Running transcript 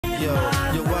Yo,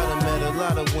 I done met a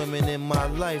lot of women in my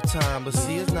lifetime, but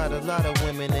see, it's not a lot of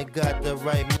women that got the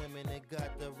right.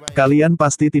 Kalian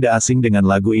pasti tidak asing dengan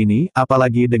lagu ini,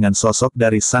 apalagi dengan sosok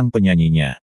dari sang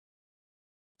penyanyinya.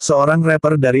 Seorang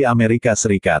rapper dari Amerika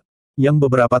Serikat, yang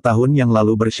beberapa tahun yang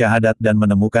lalu bersyahadat dan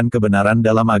menemukan kebenaran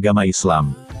dalam agama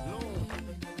Islam.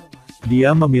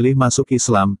 Dia memilih masuk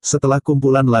Islam, setelah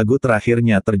kumpulan lagu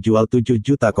terakhirnya terjual 7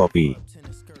 juta kopi.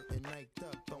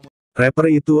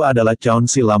 Rapper itu adalah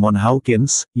Chauncey Lamont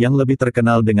Hawkins, yang lebih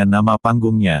terkenal dengan nama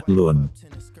panggungnya, Lun.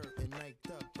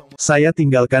 Saya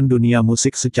tinggalkan dunia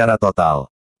musik secara total.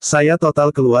 Saya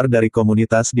total keluar dari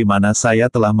komunitas di mana saya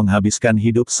telah menghabiskan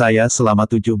hidup saya selama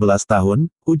 17 tahun,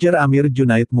 ujar Amir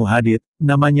Junaid Muhadid,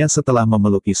 namanya setelah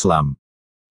memeluk Islam.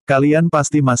 Kalian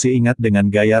pasti masih ingat dengan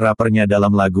gaya rapernya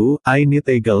dalam lagu, I Need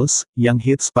Eagles, yang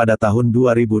hits pada tahun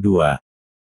 2002.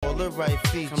 All the right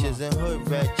features and hood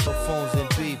rat your phones and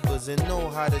beepers and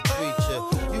know how to treat you.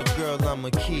 You girl, I'm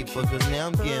a keeper, cause now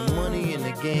I'm getting money in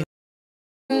the game.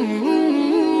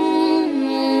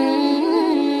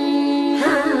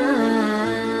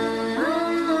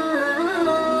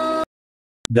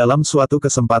 Dalam suatu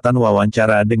kesempatan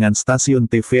wawancara dengan stasiun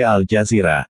TV Al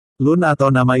Jazeera, Lun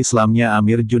atau nama Islamnya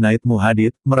Amir Junaid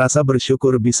Muhadid, merasa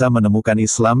bersyukur bisa menemukan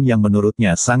Islam yang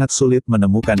menurutnya sangat sulit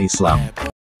menemukan Islam.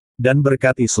 Dan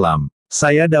berkat Islam,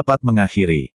 saya dapat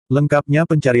mengakhiri lengkapnya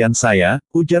pencarian saya,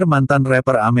 ujar mantan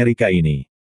rapper Amerika ini.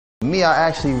 Me, I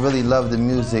actually really love the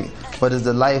music, but it's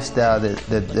the lifestyle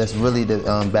that's really the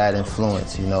bad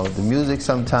influence. You know, the music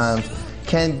sometimes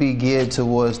can be geared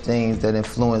towards things that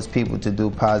influence people to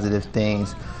do positive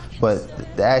things, but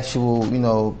the actual, you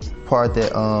know, part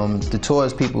that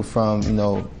deters people from, you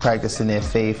know, practicing their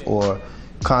faith or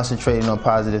concentrating on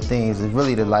positive things is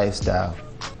really the lifestyle.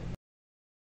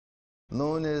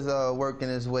 Loon is working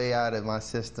his way out of my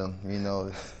system, you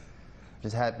know.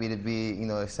 Just happy to be, you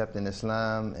know, accepting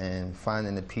Islam and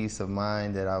finding the peace of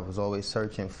mind that I was always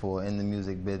searching for in the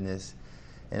music business.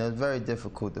 And it was very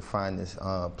difficult to find this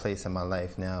place in my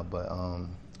life now, but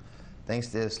thanks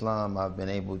to Islam, I've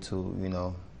been able to, you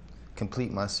know,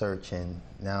 complete my search, and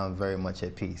now I'm very much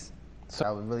at peace. So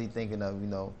I was really thinking of, you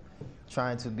know,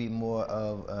 trying to be more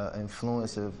of an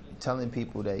influencer, telling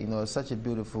people that, you know, it's such a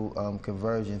beautiful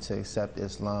conversion to accept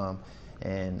Islam,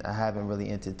 and I haven't really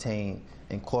entertained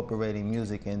incorporating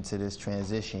music into this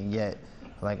transition yet.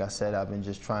 Like I said, I've been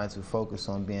just trying to focus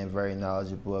on being very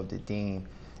knowledgeable of the deen,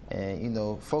 and, you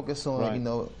know, focus on, right, you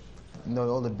know,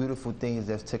 all the beautiful things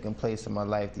that's taken place in my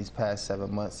life these past 7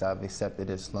 months. I've accepted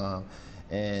Islam,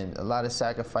 and a lot of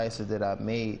sacrifices that I've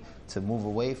made to move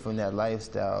away from that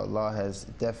lifestyle, Allah has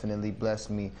definitely blessed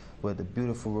me with a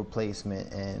beautiful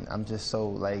replacement, and I'm just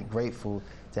so, like, grateful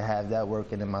to have that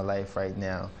working in my life right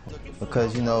now.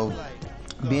 Because, you know,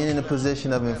 being in a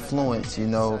position of influence, you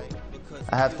know,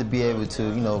 I have to be able to,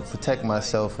 you know, protect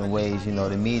myself in ways, you know,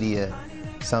 the media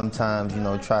sometimes, you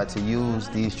know, try to use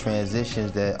these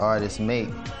transitions that artists make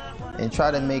and try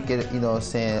to make it, you know,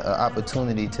 saying an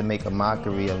opportunity to make a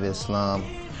mockery of Islam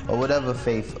or whatever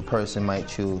faith a person might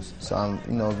choose. So I'm,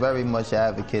 you know, very much an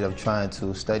advocate of trying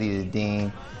to study the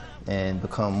deen and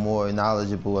become more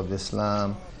knowledgeable of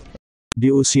Islam. Di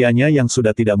usianya yang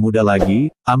sudah tidak muda lagi,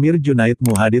 Amir Junaid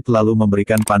Muhadid lalu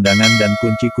memberikan pandangan dan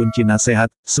kunci-kunci nasihat,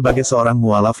 sebagai seorang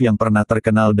mualaf yang pernah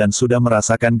terkenal dan sudah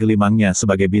merasakan gelimangnya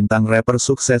sebagai bintang rapper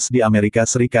sukses di Amerika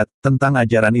Serikat, tentang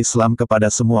ajaran Islam kepada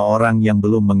semua orang yang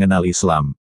belum mengenal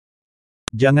Islam.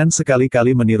 Jangan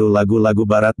sekali-kali meniru lagu-lagu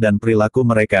Barat dan perilaku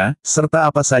mereka, serta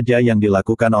apa saja yang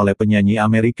dilakukan oleh penyanyi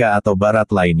Amerika atau Barat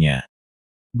lainnya.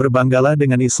 Berbanggalah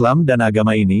dengan Islam dan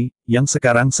agama ini, yang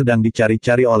sekarang sedang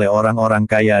dicari-cari oleh orang-orang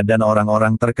kaya dan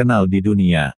orang-orang terkenal di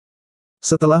dunia.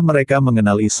 Setelah mereka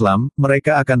mengenal Islam,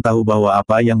 mereka akan tahu bahwa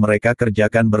apa yang mereka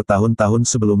kerjakan bertahun-tahun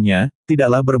sebelumnya,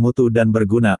 tidaklah bermutu dan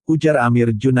berguna, ujar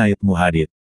Amir Junaid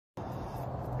Muhadid.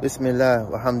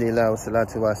 Bismillah, walhamdulillah,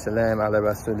 wassalatu wassalam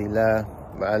ala rasulillah,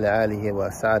 wa ala alihi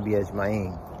wa ashabihi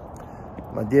ajma'in.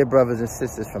 My dear brothers and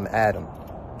sisters from Adam,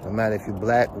 no matter if you're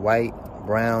black, white,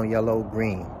 brown, yellow,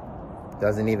 green,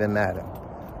 doesn't even matter.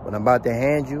 What I'm about to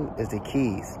hand you is the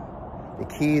keys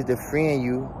to freeing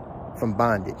you from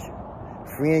bondage,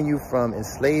 freeing you from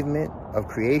enslavement of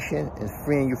creation, and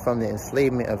freeing you from the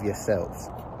enslavement of yourselves.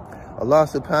 Allah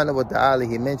subhanahu wa ta'ala,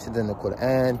 He mentioned in the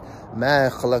Quran, مَا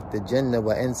خَلَقْتَ الْجِنَّ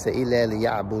وَإِنْسَ إِلَّا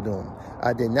لِيَعْبُدُونَ.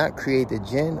 I did not create the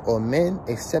jinn or men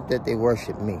except that they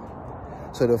worship me.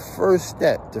 So the first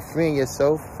step to freeing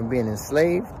yourself from being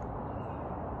enslaved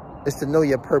is to know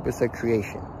your purpose of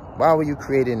creation. Why were you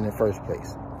created in the first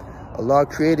place? Allah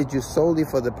created you solely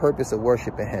for the purpose of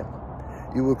worshiping Him.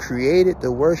 You were created to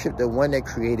worship the one that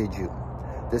created you.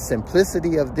 The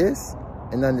simplicity of this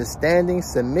and understanding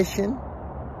submission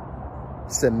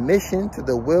to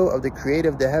the will of the creator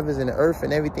of the heavens and the earth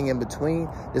and everything in between,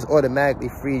 this automatically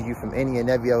frees you from any and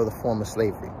every other form of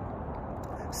slavery.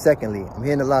 Secondly, I'm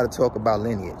hearing a lot of talk about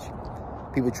lineage.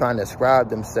 People trying to ascribe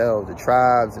themselves to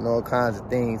tribes and all kinds of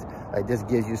things, like this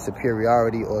gives you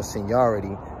superiority or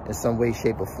seniority in some way,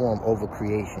 shape, or form over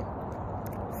creation.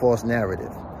 False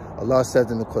narrative. Allah says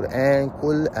in the Quran,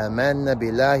 "Qul amanna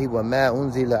billahi wa ma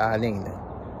unzila alayna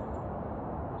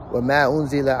wa ma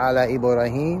unzila ala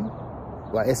Ibrahim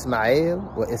wa Ismail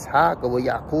wa Ishaq wa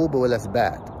Yaqub wa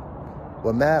al-Asbat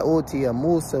wa ma utiya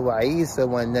Musa wa Isa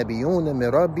wa an-nabiyyun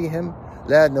min rabbihim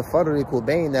la nufarriqu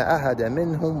bayna ahada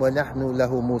minhum wa nahnu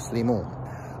lahu muslimun."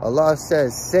 Allah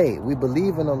says, say, we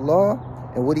believe in Allah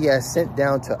and what he has sent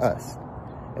down to us.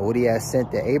 And what he has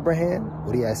sent to Abraham,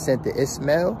 what he has sent to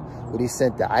Ismail, what he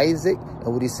sent to Isaac,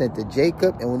 and what he sent to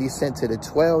Jacob, and what he sent to the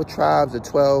 12 tribes, the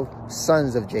 12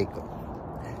 sons of Jacob.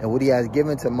 And what he has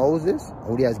given to Moses, and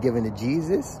what he has given to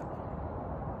Jesus,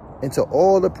 and to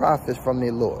all the prophets from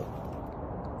their Lord.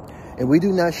 And we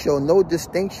do not show no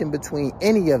distinction between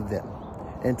any of them.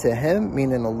 And to him,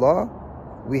 meaning Allah,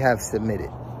 we have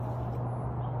submitted.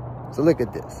 So look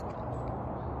at this.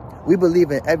 We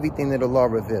believe in everything that Allah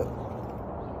revealed.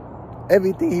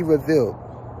 Everything he revealed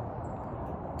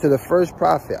to the first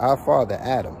prophet, our father,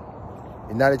 Adam.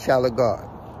 You're not a child of God.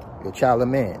 You're a child of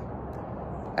man.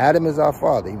 Adam is our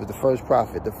father. He was the first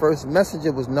prophet. The first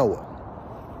messenger was Noah.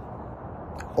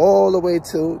 All the way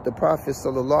to the Prophet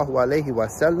sallallahu alaihi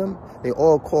wasallam, they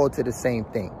all called to the same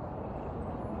thing.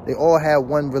 They all had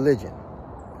one religion.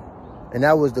 And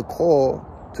that was the call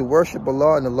to worship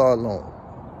Allah and Allah alone.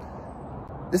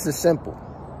 This is simple.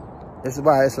 This is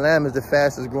why Islam is the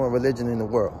fastest growing religion in the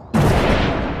world.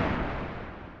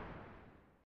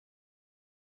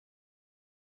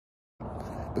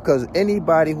 Because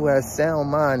anybody who has sound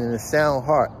mind and a sound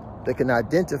heart that can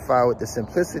identify with the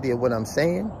simplicity of what I'm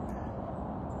saying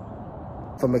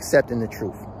from accepting the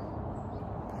truth.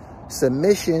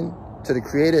 Submission to the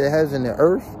creator of the heavens and the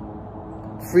earth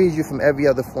frees you from every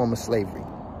other form of slavery.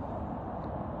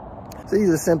 So these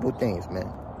are simple things,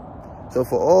 man. So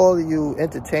for all of you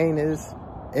entertainers,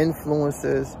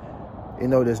 influencers, you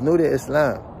know, that's new to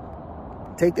Islam,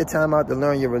 take the time out to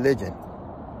learn your religion.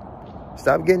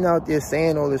 Stop getting out there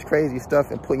saying all this crazy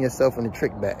stuff and putting yourself in the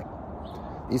trick bag.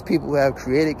 These people who have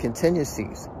created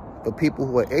contingencies for people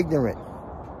who are ignorant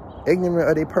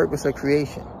of their purpose of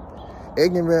creation,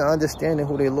 ignorant of understanding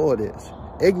who their Lord is,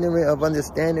 ignorant of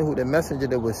understanding who the messenger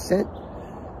that was sent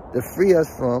to free us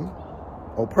from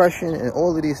oppression and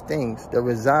all of these things that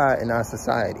reside in our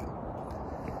society.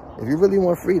 If you really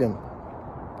want freedom,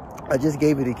 I just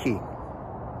gave you the key.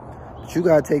 But you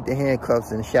gotta take the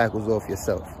handcuffs and the shackles off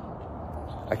yourself.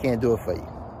 I can't do it for you.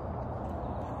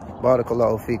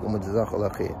 Barakallahu feekum wa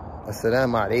jazakallahu khair.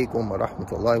 Assalamu alaikum wa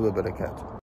rahmatullahi wa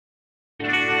barakatuh.